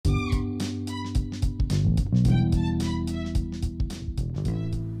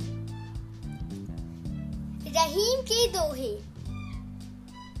रहीम के दोहे।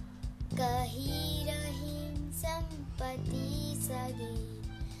 कही रहीम संपत्ति सगी,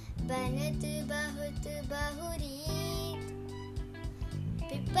 बनत बहुत बहुरीत।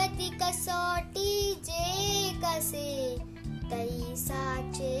 विपत्ति कसौटी जे कसे, तई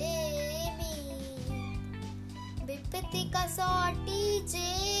साचे मीत। विपत्ति कसौटी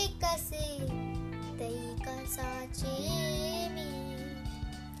जे कसे, तई का साचे मीत।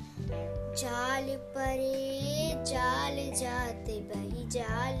 जाल परे जाल जाते बही,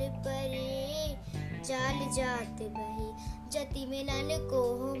 जाल परे जाल जाते बही। जति मिलन को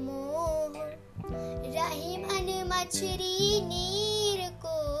मोह, रहीम अन मछरी नीर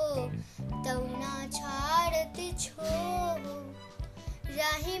को, तऊ ना छाड़त छोह।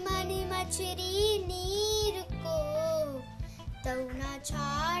 रहीम अन मछरी नीर को, तऊ ना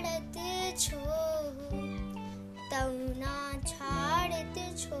छाड़त छोह। तऊ ना छाड़त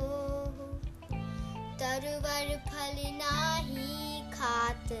छोह। तरवर फल नाही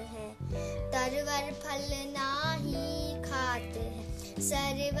खात है, तरवर फल नाही खात है।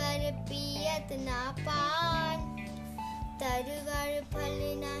 सरवर पियत ना पान, तरवर फल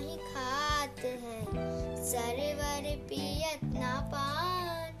नहीं खात है। सरवर पियत ना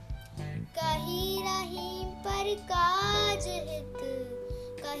पान। कही रहीम पर काज हित,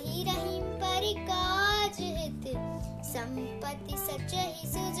 कही रहीम पर काज हित। संपत्ति सच ही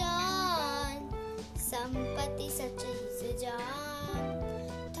सुजान, संपत्ति सच ही सुजान।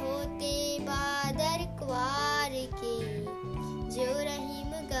 थोते बादर क्वार के, जो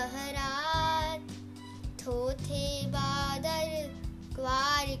रहीम गहरात। थोथे बादर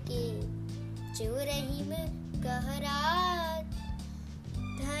क्वार के, जो रहीम गहरात।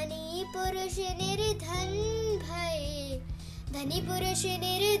 धनी पुरुष निर्धन भय, धनी पुरुष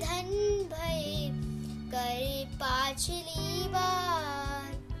निर्धन भय। करे पाछली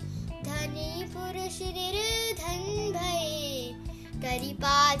बार, धनी पुरुष निर्धन भय। करी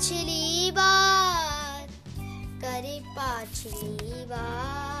पाछली बार, करे पाछली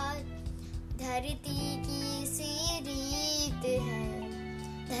बार। धरती की सी रीत है,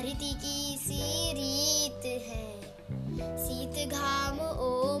 धरती की सी रीत है। शीत घाम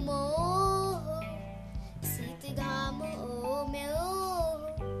ओ मोह, शीत घाम ओ मोह।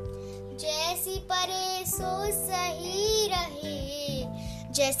 जैसी परे सो सही रहे,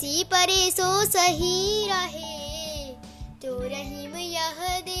 जैसी परे सो सही रहे। तो रहीम यह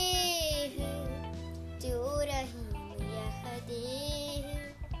देह, तो रहीम यह देह।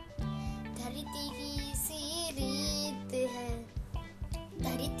 धरती की सी रीत है,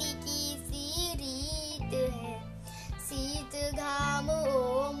 धरती की सी रीत है। शीत घाम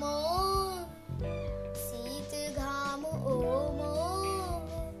ओ मोह, शीत घाम ओ मोह।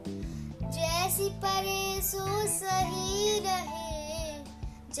 जैसी परे सो सही रहे,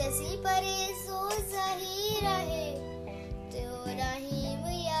 जैसी परे सो सही रहे। त्यो रहीम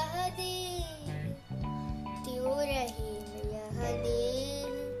यह देह, त्यो रहीम यह देह।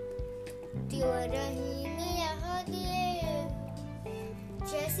 त्यो रहीम यह देह।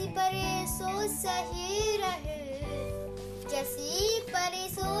 जैसी परे सो सही रहे, जैसी परे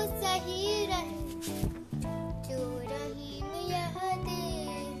सो सही रहे। त्यो रहीम यह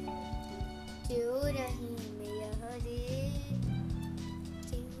देह, त्यो रहीम यह देह।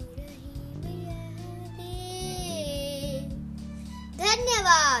 त्यो रहीम यह देह।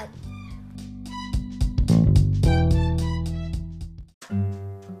 धन्यवाद।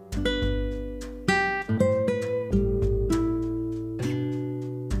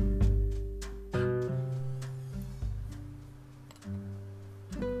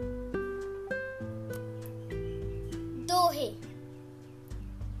 दोहे।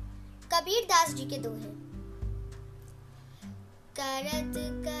 कबीर दास जी के दोहे। करत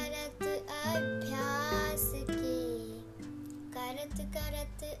करत अभ्यास के, करत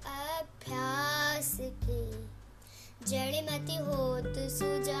करत अभ्यास के। जड़मति होत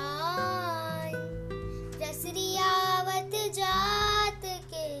सुजान, रसरियावत जात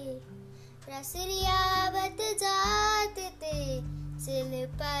के। रसरियावत जात ते, सिल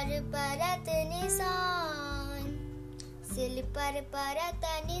पर परत निशान। सिल पर परत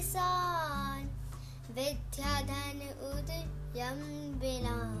निशान। विद्या धन उदयम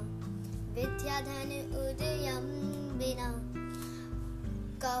बिना, विद्या धन उदयम बिना।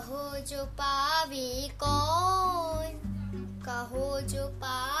 कहो जो पावे कौन, कहो जो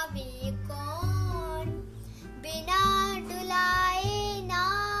पावे कौन। बिना डुलाए ना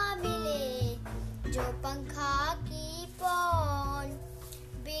मिले, जो पंखा की पौन।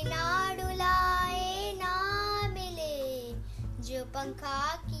 बिना डुलाए ना मिले, जो पंखा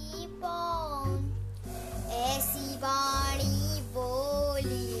की पौन। ऐसी वाणी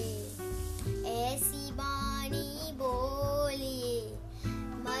बोलिए, ऐसी वाणी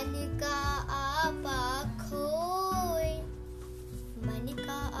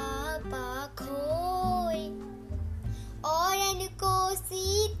खोए, औरन को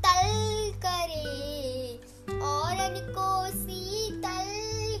शीतल करे, औरन को शीतल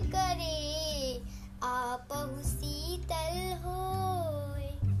करे, आपहु शीतल होए,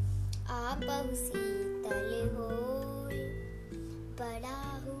 आपहु शीतल होए। बड़ा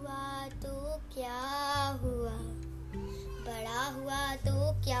हुआ तो क्या हुआ, बड़ा हुआ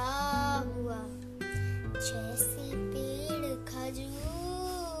तो क्या हुआ, जैसे पेड़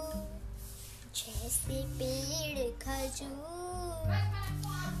खजूर, जैसे पेड़ खजूर।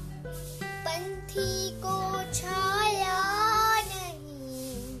 पंथी को छाया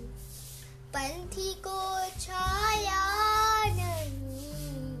नहीं, पंथी को छाया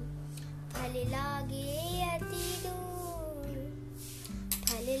नहीं, फल लागे अति दूर,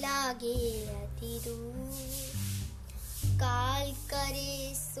 फल लागे अति दूर। काल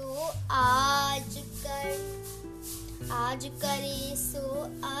करे सो आज कर, आज करे सो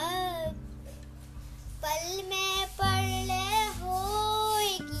अब, पल में पड़ले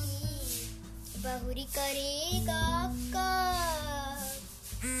होएगी, बहुरी करेगा कब,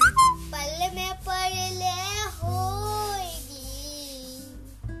 पल में पड़ले होएगी,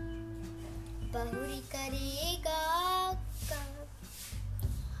 बहुरी करेगा कब।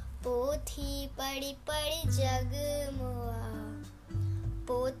 पोथी पढ़ी पढ़ी जग मुआ,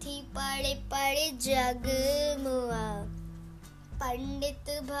 पोथी पढ़ी पढ़ी जग मुआ, पंडित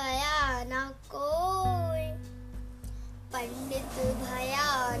भया न कोई, पंडित भया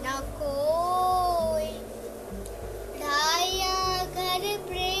न कोई। ढाया घर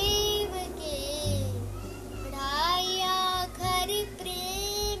प्रेम के, ढाया घर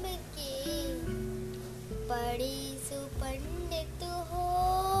प्रेम के, पढ़े सो पंडित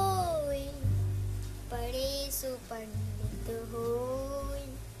होए, पढ़े सो पंडित होए।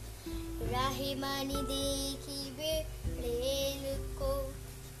 राही मानी देखी बेड़ेल को,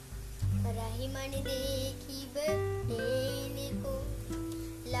 राही मानी देखी बेड़ेल को,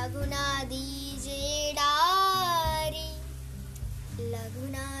 लघुना दीजे डारी,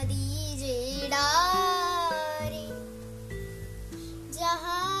 लघुना दीजे डारी।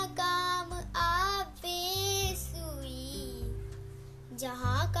 जहाँ काम आवे सुई,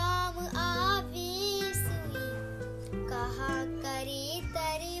 जहाँ काम आवे सुई, कहा करे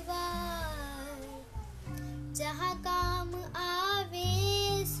तरवार, जहाँ काम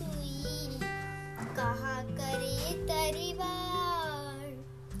आवे सुई, कहा करे तरवार।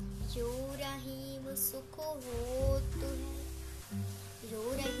 जो रहीम सुख होत है, जो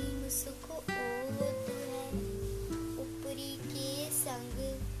रहीम सुख होत है, ऊपरी के संग,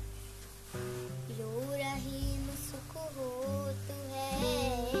 जो रहीम सुख होत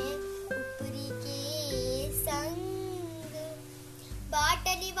है, ऊपरी के संग।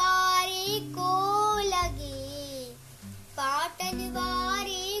 बाटन वारे को लगे, बाटन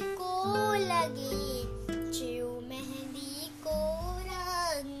वारे को लगे, जो मेहंदी को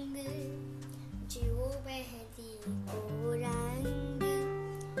रंग, जो मेहंदी को रंग।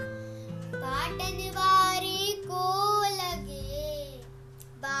 बाटन वारे को लगे,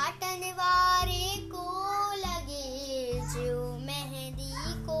 बाटन वारे को लगे, जो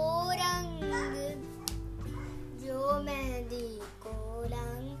मेहंदी को रंग, जो मेहंदी को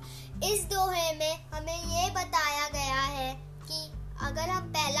रंग। इस दोहे में हमें ये बताया गया है कि अगर हम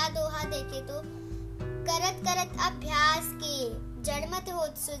पहला दोहा देखें तो करत करत अभ्यास के जड़मत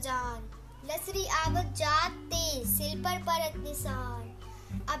होत सुजान, लसरी आवत जात ते सिल पर परत निशान।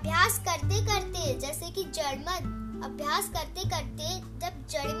 अभ्यास करते करते, जैसे कि जड़मत, अभ्यास करते करते जब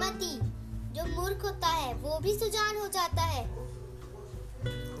जड़मती जो मूर्ख होता है वो भी सुजान हो जाता है,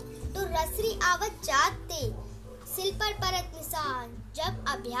 तो रसरी आवत जात ते सिल पर परत निशान। जब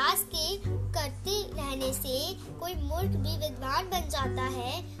अभ्यास के करते रहने से कोई मूर्ख भी विद्वान बन जाता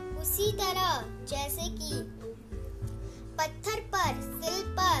है, उसी तरह जैसे कि पत्थर पर, सिल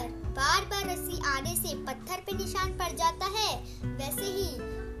पर बार बार रस्सी आने से पत्थर पे निशान पड़ जाता है, वैसे ही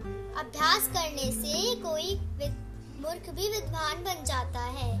अभ्यास करने से कोई मूर्ख भी विद्वान बन जाता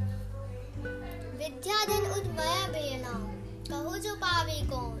है। विद्याधन उद्मय बेना, कहो जो पावे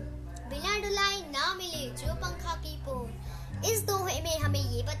कौन, बिना डुलाए ना मिले जो पंखा की पोर। इस दोहे में हमें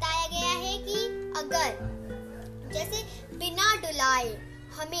ये बताया गया है कि अगर जैसे बिना डुलाए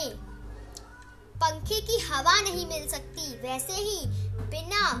हमें पंखे की हवा नहीं मिल सकती, वैसे ही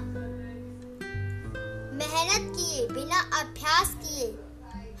बिना मेहनत किए, बिना अभ्यास किए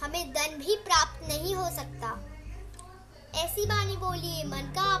हमें धन भी प्राप्त नहीं हो सकता। ऐसी बानी बोलिए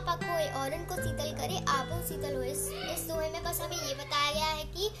मन का आपा खोए, और उनको शीतल करे आपो शीतल होए। इस दोहे में बस हमें ये बताया गया है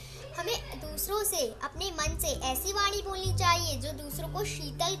कि हमें दूसरों से, अपने मन से ऐसी वाणी बोलनी चाहिए जो दूसरों को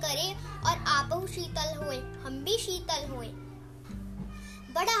शीतल करे और आपहु शीतल होए, हम भी शीतल होए।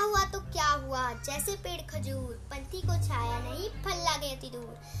 बड़ा हुआ तो क्या हुआ, जैसे पेड़ खजूर, पंथी को छाया नहीं, फल लागे अति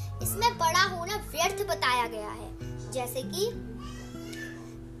दूर। इसमें बड़ा होना व्यर्थ बताया गया है, जैसे कि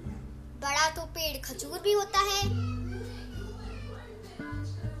बड़ा तो पेड़ खजूर भी होता है,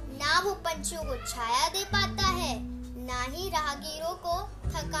 ना वो पंछियों को छाया दे पाता है, ना ही राहगीरों को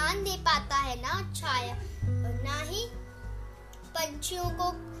थकान दे पाता है, ना ही पंछियों को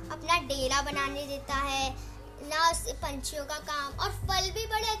अपना डेरा बनाने देता है, ना उससे पंछियों का काम, और फल भी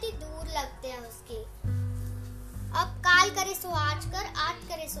बड़े अति दूर लगते हैं उसके। अब काल करे सो आज कर, आज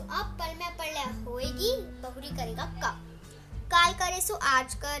करे सो अब, पल में पल होएगी, बहुरी करेगा कब। काल करे सो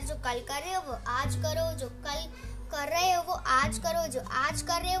आज कर, जो कल कर रहे हो वो आज करो, जो कल कर रहे हो वो आज करो, जो आज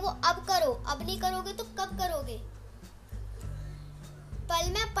कर रहे हो वो अब करो, अब नहीं करोगे तो कब करोगे। पल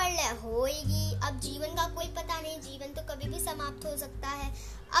में पल होएगी, अब जीवन का कोई पता नहीं, जीवन तो कभी भी समाप्त हो सकता है,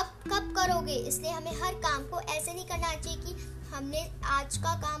 अब कब करोगे। इसलिए हमें हर काम को ऐसे नहीं करना चाहिए कि हमने आज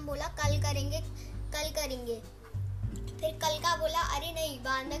का काम बोला कल करेंगे, फिर कल का बोला अरे नहीं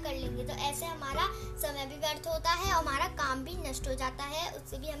बाद में कर लेंगे, तो ऐसे हमारा समय भी व्यर्थ होता है और हमारा काम भी नष्ट हो जाता है,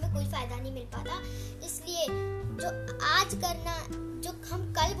 उससे भी हमें कोई फायदा नहीं मिल पाता। इसलिए जो आज करना, जो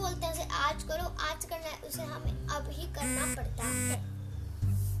हम कल बोलते हैं उसे आज करो, आज करना है उसे हमें अब ही करना पड़ता है।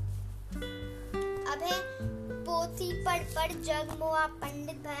 अब है पोथी पढ़ जग मोआ,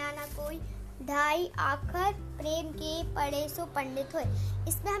 पंडित भया ना कोई, ढाई आखर प्रेम के पढ़े सो पंडित होए।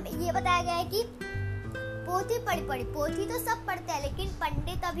 इसमें हमें ये बताया गया है कि पोथी पढ़ी, पोथी तो सब पढ़ते हैं लेकिन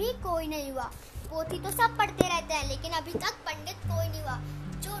पंडित अभी कोई नहीं हुआ। पोथी तो सब पढ़ते रहते हैं लेकिन अभी तक पंडित कोई नहीं हुआ।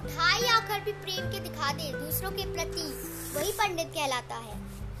 जो ढाई आखर भी प्रेम के दिखा दे दूसरों के प्रति, वही पंडित कहलाता है।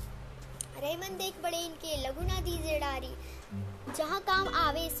 रहीमन देख बड़े इनके, लघु ना दीजे डारी, जहाँ काम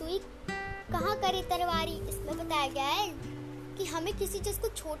आवे सुई कहाँ करे तरवारी। इसमें बताया गया है कि हमें किसी चीज को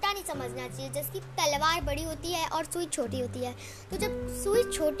छोटा नहीं समझना चाहिए, जैसे कि तलवार बड़ी होती है और सुई छोटी होती है। तो जब सुई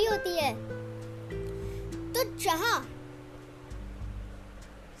छोटी होती है तो जहाँ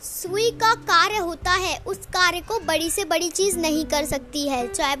सुई का कार्य होता है उस कार्य को बड़ी से बड़ी चीज नहीं कर सकती है,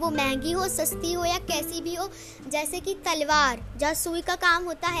 चाहे वो महंगी हो, सस्ती हो या कैसी भी हो। जैसे कि तलवार, जहाँ सुई का काम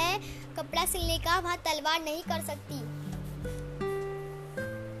होता है कपड़ा सिलने का, वहाँ तलवार नहीं कर सकती।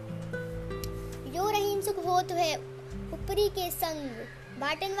 यो रहीम सुख होत है ऊपरी के संग,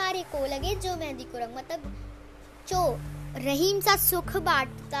 बाटन वारे को लगे जो मेहंदी को रंग। मतलब जो रहीम सा सुख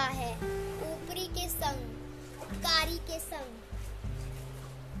बांटता है ऊपरी के संग, उपकारी के संग।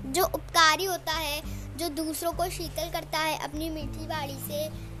 जो उपकारी होता है, जो दूसरों को शीतल करता है अपनी मीठी बाड़ी से,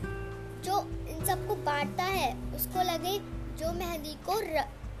 जो इन सबको बांटता है, उसको लगे जो मेहंदी को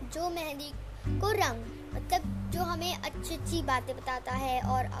रंग। मतलब जो हमें अच्छी अच्छी बातें बताता है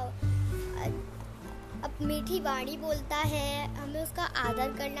और अब मीठी वाणी बोलता है, हमें उसका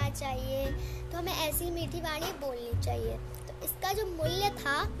आदर करना चाहिए। तो हमें ऐसी मीठी वाणी बोलनी चाहिए। तो इसका जो मूल्य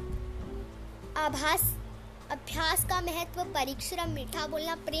था, अभ्यास का महत्व, परिश्रम, मीठा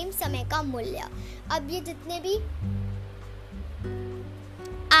बोलना, प्रेम, समय का मूल्य। अब ये जितने भी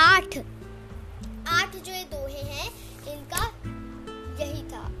आठ जो ये दोहे हैं, इनका यही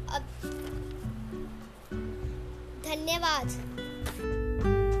था। अब धन्यवाद।